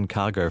sails and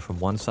cargo from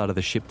one side of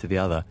the ship to the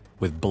other,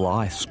 with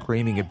Bligh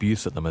screaming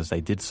abuse at them as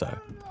they did so.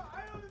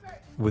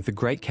 With the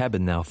great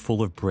cabin now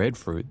full of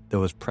breadfruit, there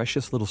was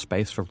precious little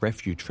space for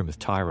refuge from his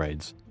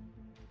tirades.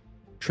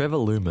 Trevor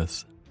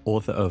Loomis,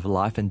 author of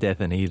Life and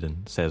Death in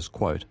Eden, says,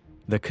 quote,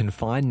 "The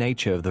confined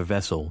nature of the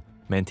vessel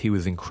meant he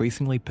was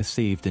increasingly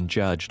perceived and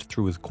judged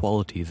through his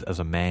qualities as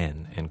a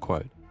man," end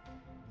quote.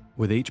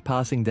 With each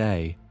passing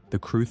day, the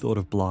crew thought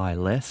of Bligh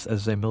less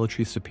as their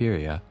military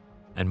superior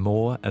and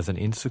more as an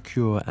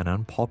insecure and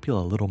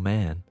unpopular little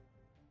man,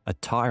 a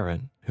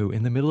tyrant who,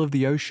 in the middle of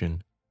the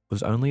ocean,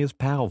 was only as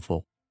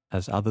powerful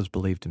as others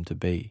believed him to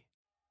be.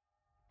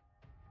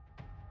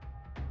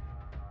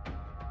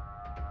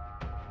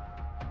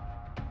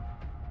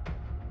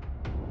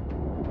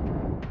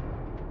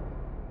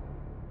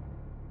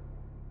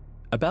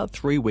 About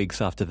 3 weeks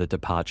after the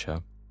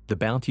departure, the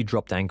Bounty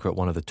dropped anchor at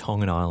one of the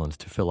Tongan islands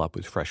to fill up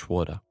with fresh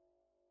water.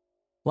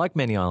 Like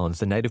many islands,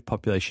 the native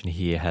population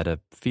here had a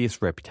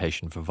fierce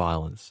reputation for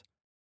violence.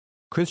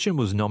 Christian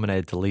was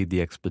nominated to lead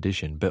the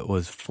expedition, but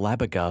was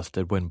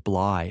flabbergasted when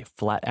Bligh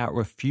flat out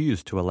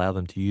refused to allow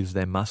them to use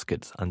their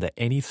muskets under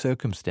any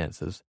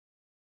circumstances.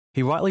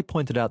 He rightly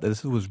pointed out that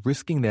this was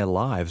risking their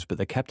lives, but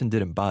the captain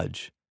didn't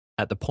budge.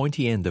 At the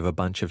pointy end of a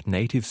bunch of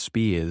native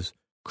spears,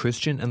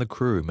 Christian and the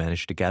crew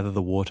managed to gather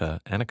the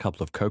water and a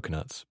couple of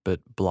coconuts,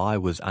 but Bligh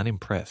was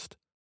unimpressed.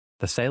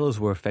 The sailors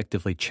were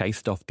effectively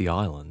chased off the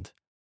island.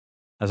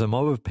 As a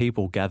mob of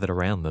people gathered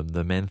around them,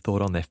 the men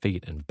thought on their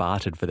feet and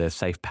bartered for their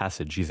safe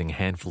passage using a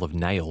handful of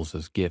nails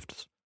as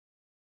gifts.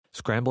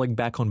 Scrambling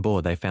back on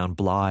board, they found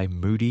Bligh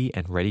moody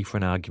and ready for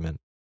an argument.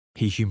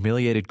 He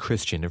humiliated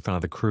Christian in front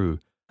of the crew,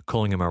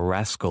 calling him a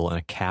rascal and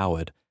a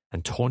coward,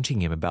 and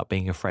taunting him about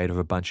being afraid of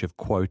a bunch of,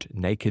 quote,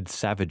 naked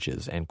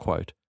savages, end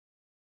quote.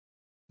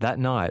 That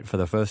night, for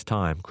the first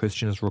time,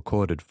 Christian is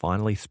recorded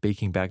finally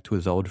speaking back to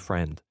his old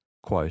friend,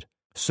 quote,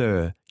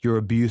 "Sir, your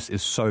abuse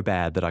is so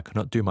bad that I could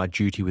not do my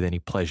duty with any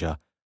pleasure.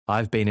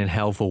 I've been in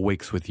hell for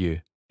weeks with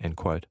you," end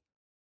quote.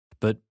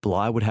 But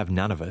Bligh would have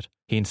none of it.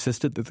 He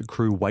insisted that the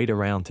crew wait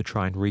around to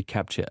try and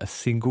recapture a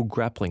single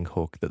grappling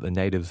hook that the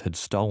natives had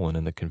stolen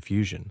in the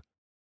confusion.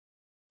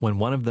 When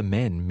one of the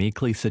men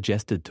meekly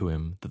suggested to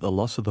him that the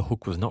loss of the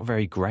hook was not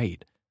very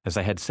great, as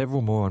they had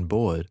several more on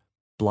board,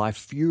 Bligh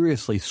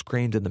furiously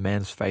screamed in the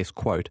man's face,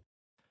 quote,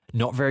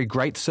 "Not very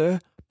great,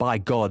 sir? By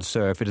God,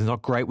 sir, if it is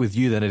not great with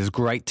you, then it is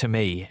great to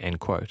me," end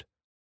quote.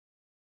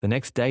 The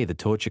next day, the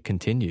torture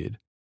continued.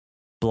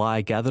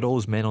 Bligh gathered all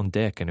his men on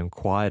deck and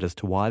inquired as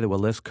to why there were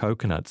less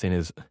coconuts in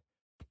his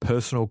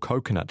personal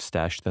coconut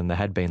stash than there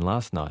had been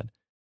last night.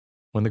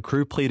 When the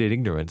crew pleaded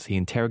ignorance, he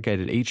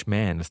interrogated each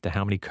man as to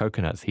how many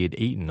coconuts he had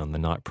eaten on the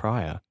night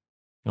prior.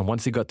 And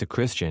once he got to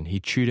Christian, he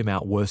chewed him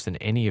out worse than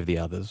any of the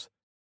others.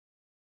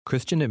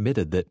 Christian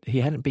admitted that he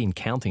hadn't been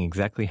counting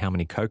exactly how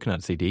many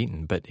coconuts he'd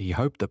eaten, but he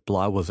hoped that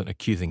Bligh wasn't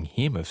accusing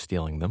him of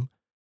stealing them,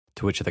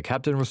 to which the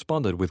captain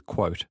responded with,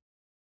 quote,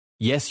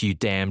 "Yes, you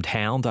damned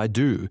hound, I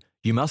do.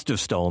 You must have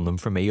stolen them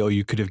from me, or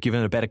you could have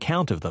given a better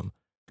count of them.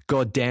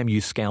 God damn you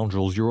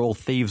scoundrels, you're all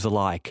thieves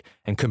alike,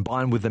 and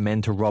combine with the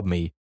men to rob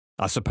me.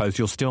 I suppose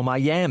you'll steal my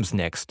yams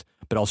next,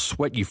 but I'll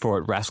sweat you for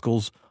it,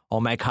 rascals. I'll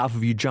make half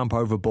of you jump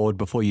overboard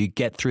before you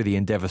get through the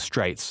Endeavour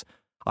Straits.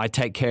 I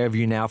take care of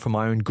you now for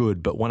my own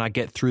good, but when I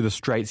get through the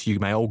straits, you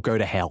may all go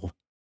to hell."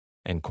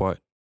 End quote.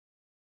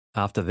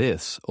 After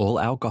this, all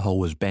alcohol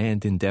was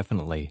banned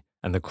indefinitely,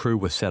 and the crew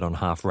was set on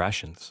half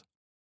rations.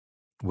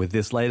 With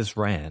this latest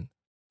rant,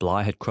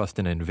 Bligh had crossed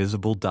an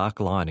invisible dark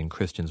line in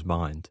Christian's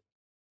mind.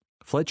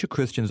 Fletcher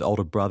Christian's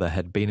older brother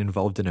had been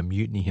involved in a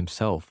mutiny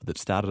himself that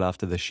started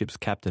after the ship's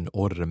captain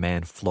ordered a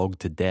man flogged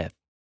to death.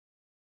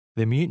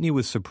 The mutiny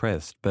was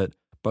suppressed, but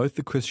both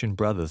the Christian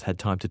brothers had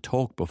time to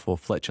talk before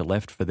Fletcher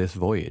left for this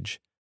voyage,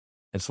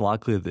 it's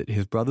likely that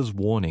his brother's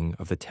warning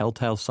of the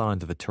telltale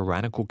signs of a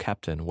tyrannical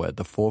captain were at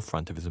the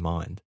forefront of his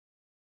mind.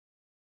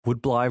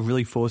 Would Bligh have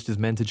really forced his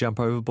men to jump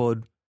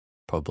overboard?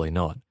 Probably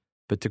not.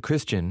 But to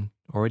Christian,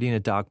 already in a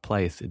dark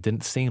place, it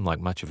didn't seem like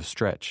much of a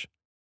stretch.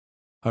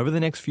 Over the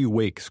next few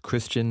weeks,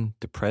 Christian,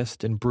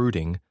 depressed and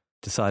brooding,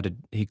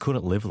 decided he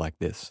couldn't live like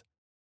this.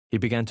 He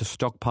began to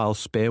stockpile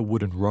spare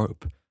wood and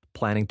rope,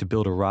 planning to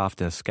build a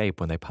raft and escape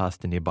when they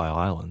passed a nearby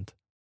island.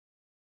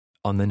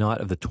 On the night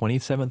of the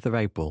 27th of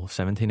April,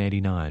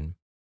 1789,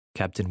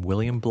 Captain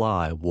William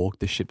Bligh walked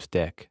the ship's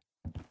deck.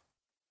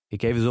 He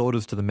gave his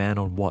orders to the man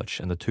on watch,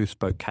 and the two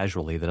spoke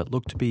casually that it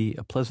looked to be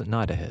a pleasant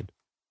night ahead.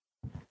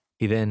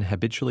 He then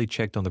habitually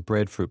checked on the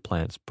breadfruit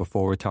plants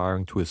before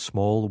retiring to his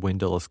small,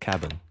 windowless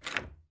cabin,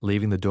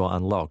 leaving the door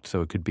unlocked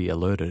so it could be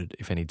alerted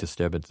if any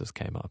disturbances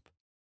came up.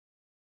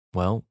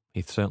 Well,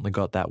 he certainly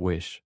got that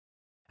wish.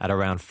 At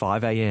around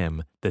 5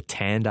 a.m., the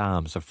tanned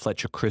arms of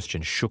Fletcher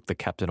Christian shook the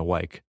captain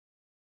awake.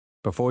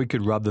 Before he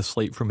could rub the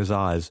sleep from his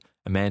eyes,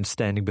 a man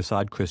standing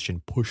beside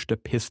Christian pushed a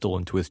pistol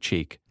into his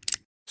cheek.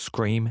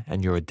 "Scream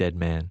and you're a dead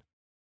man."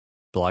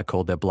 Bligh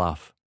called their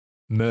bluff.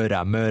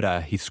 "Murder, murder,"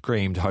 he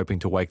screamed, hoping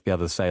to wake the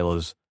other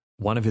sailors.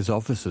 One of his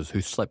officers,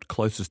 who slept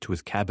closest to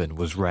his cabin,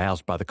 was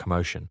roused by the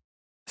commotion.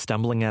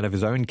 Stumbling out of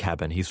his own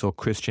cabin, he saw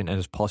Christian and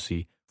his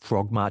posse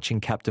frog-marching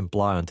Captain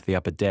Bligh onto the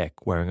upper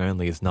deck, wearing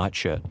only his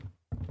nightshirt.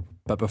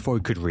 But before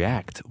he could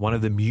react, one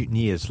of the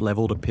mutineers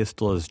levelled a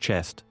pistol at his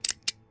chest.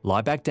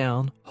 "Lie back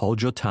down,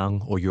 hold your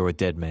tongue, or you're a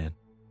dead man."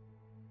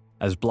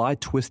 As Bligh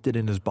twisted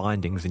in his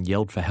bindings and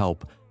yelled for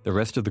help, the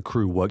rest of the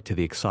crew woke to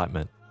the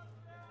excitement.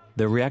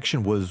 The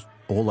reaction was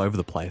all over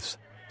the place.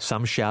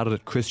 Some shouted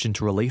at Christian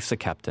to release the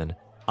captain,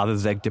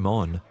 others egged him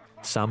on,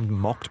 some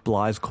mocked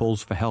Bligh's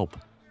calls for help,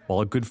 while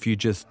a good few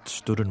just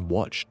stood and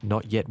watched,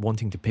 not yet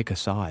wanting to pick a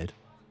side.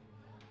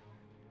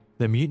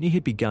 The mutiny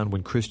had begun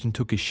when Christian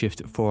took his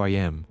shift at 4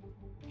 a.m.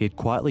 He had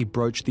quietly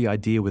broached the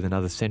idea with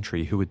another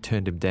sentry who had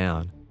turned him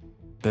down,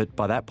 but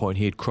by that point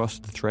he had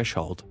crossed the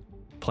threshold.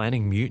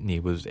 Planning mutiny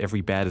was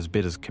every bit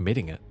as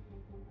committing it.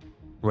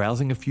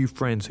 Rousing a few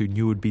friends who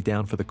knew would be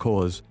down for the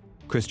cause,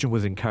 Christian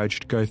was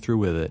encouraged to go through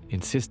with it,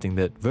 insisting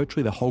that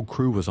virtually the whole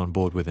crew was on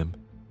board with him.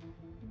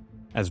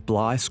 As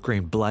Bligh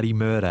screamed bloody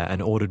murder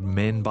and ordered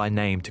men by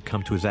name to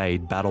come to his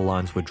aid, battle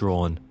lines were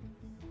drawn.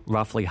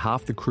 Roughly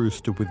half the crew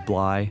stood with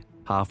Bligh,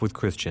 half with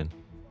Christian,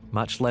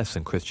 much less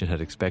than Christian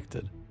had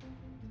expected.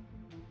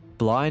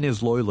 Bligh and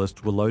his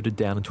loyalists were loaded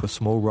down into a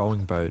small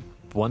rowing boat.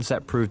 Once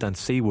that proved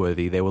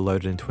unseaworthy, they were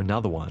loaded into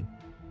another one.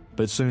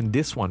 But soon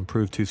this one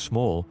proved too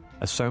small,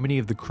 as so many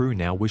of the crew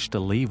now wished to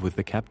leave with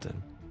the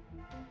captain.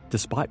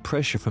 Despite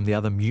pressure from the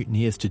other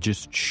mutineers to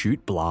just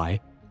shoot Bligh,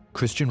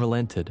 Christian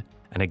relented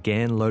and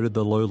again loaded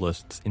the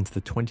loyalists into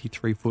the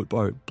 23-foot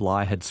boat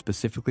Bligh had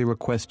specifically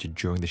requested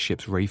during the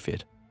ship's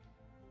refit.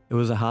 It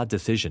was a hard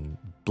decision.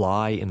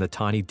 Bligh in the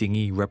tiny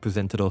dinghy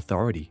represented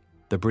authority,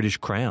 the British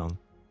Crown,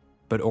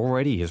 but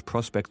already his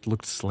prospects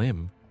looked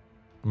slim,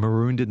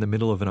 marooned in the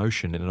middle of an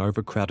ocean in an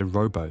overcrowded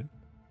rowboat.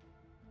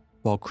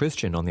 While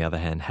Christian, on the other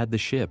hand, had the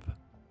ship.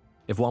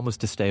 If one was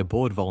to stay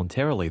aboard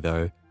voluntarily,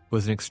 though, it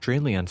was an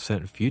extremely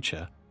uncertain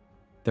future.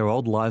 Their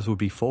old lives would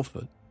be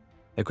forfeit.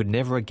 They could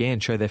never again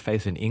show their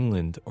face in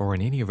England or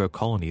in any of her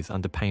colonies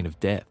under pain of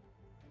death.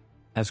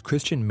 As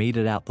Christian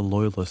meted out the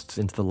loyalists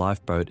into the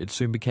lifeboat, it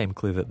soon became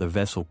clear that the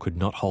vessel could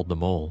not hold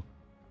them all.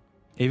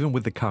 Even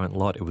with the current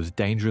lot, it was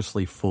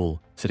dangerously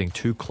full, sitting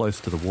too close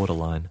to the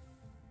waterline.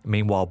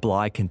 Meanwhile,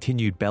 Bligh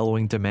continued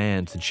bellowing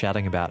demands and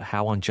shouting about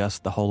how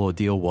unjust the whole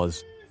ordeal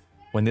was.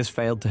 When this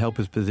failed to help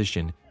his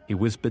position, he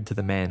whispered to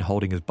the man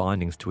holding his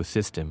bindings to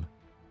assist him.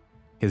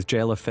 His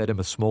jailer fed him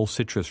a small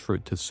citrus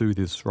fruit to soothe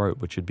his throat,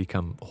 which had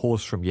become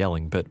hoarse from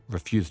yelling, but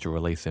refused to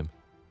release him.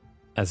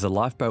 As the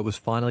lifeboat was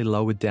finally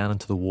lowered down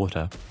into the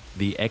water,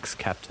 the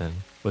ex-captain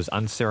was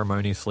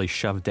unceremoniously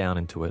shoved down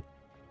into it.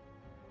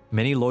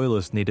 Many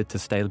loyalists needed to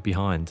stay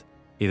behind,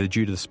 either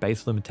due to the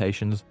space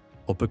limitations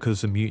or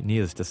because the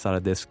mutineers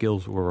decided their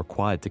skills were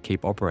required to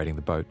keep operating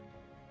the boat.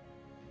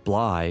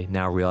 Bligh,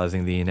 now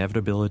realizing the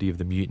inevitability of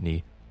the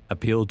mutiny,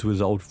 appealed to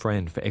his old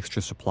friend for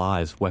extra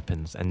supplies,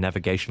 weapons, and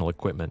navigational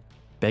equipment,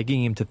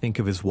 begging him to think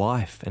of his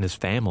wife and his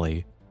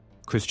family.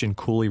 Christian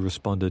coolly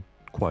responded,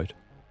 quote,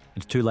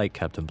 "It's too late,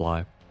 Captain Bligh.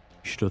 You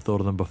should have thought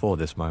of them before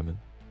this moment,"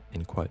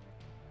 end quote.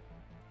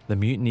 The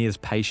mutineer's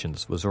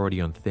patience was already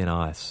on thin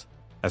ice.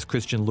 As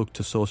Christian looked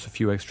to source a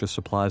few extra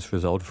supplies for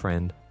his old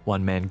friend,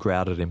 one man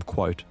growled at him,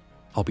 quote,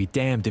 "I'll be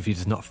damned if he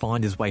does not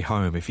find his way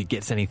home if he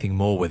gets anything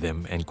more with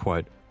him," end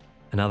quote.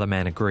 Another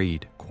man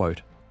agreed,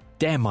 quote,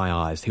 "Damn my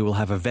eyes, he will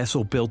have a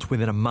vessel built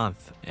within a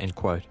month," end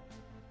quote.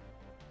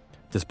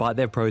 Despite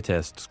their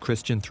protests,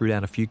 Christian threw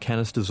down a few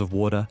canisters of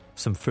water,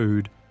 some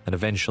food, and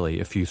eventually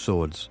a few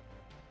swords.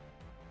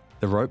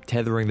 The rope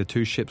tethering the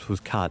two ships was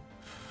cut,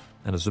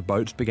 and as the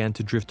boats began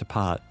to drift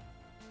apart,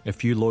 a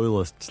few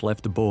loyalists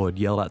left aboard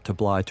yelled out to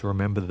Bligh to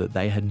remember that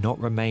they had not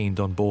remained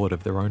on board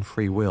of their own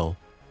free will.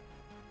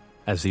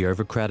 As the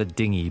overcrowded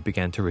dinghy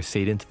began to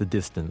recede into the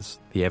distance,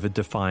 the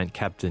ever-defiant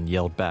captain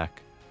yelled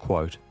back,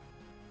 quote,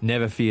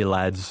 "Never fear,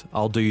 lads,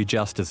 I'll do you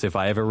justice if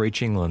I ever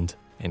reach England,"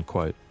 end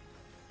quote.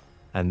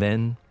 And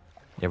then,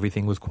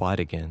 everything was quiet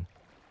again.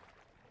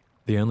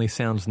 The only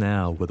sounds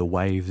now were the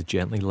waves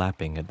gently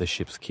lapping at the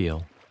ship's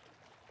keel.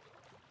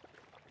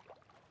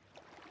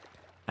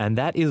 And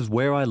that is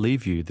where I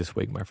leave you this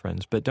week, my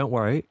friends. But don't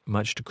worry,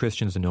 much to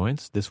Christian's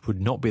annoyance, this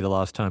would not be the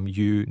last time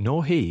you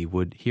nor he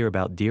would hear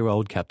about dear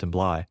old Captain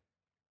Bligh.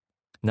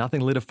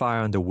 Nothing lit a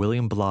fire under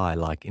William Bligh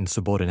like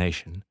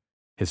insubordination.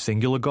 His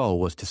singular goal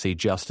was to see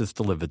justice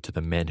delivered to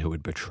the men who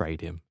had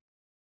betrayed him.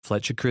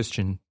 Fletcher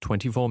Christian,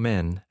 24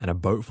 men, and a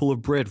boat full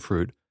of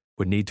breadfruit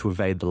would need to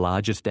evade the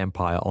largest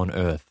empire on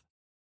earth.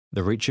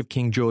 The reach of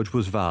King George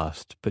was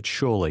vast, but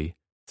surely,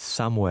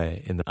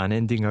 somewhere in the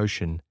unending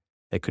ocean,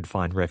 they could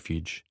find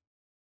refuge.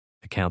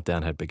 The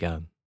countdown had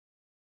begun.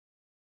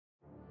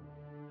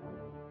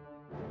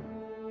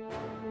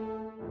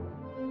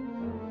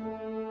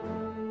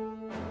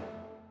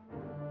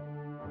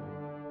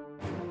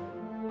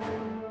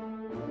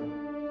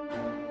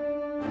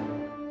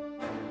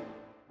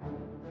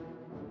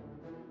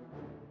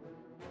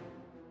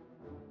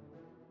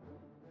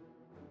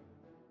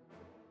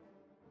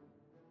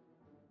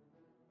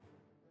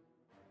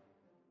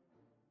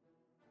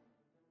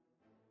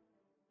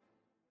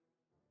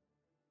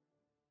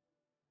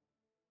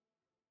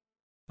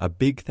 A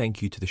big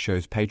thank you to the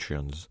show's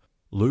Patreons,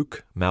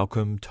 Luke,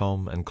 Malcolm,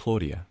 Tom, and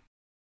Claudia.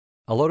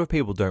 A lot of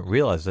people don't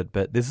realize it,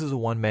 but this is a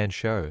one-man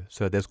show,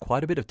 so there's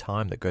quite a bit of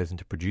time that goes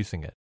into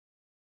producing it.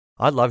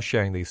 I love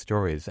sharing these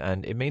stories,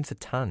 and it means a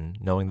ton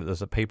knowing that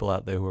there's people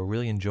out there who are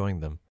really enjoying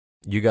them.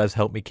 You guys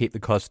help me keep the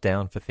costs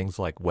down for things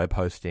like web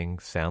hosting,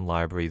 sound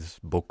libraries,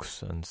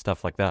 books, and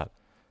stuff like that.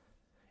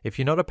 If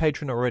you're not a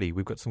patron already,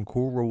 we've got some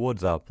cool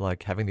rewards up,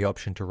 like having the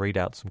option to read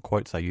out some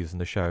quotes I use in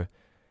the show.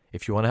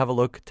 If you want to have a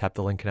look, tap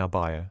the link in our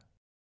bio.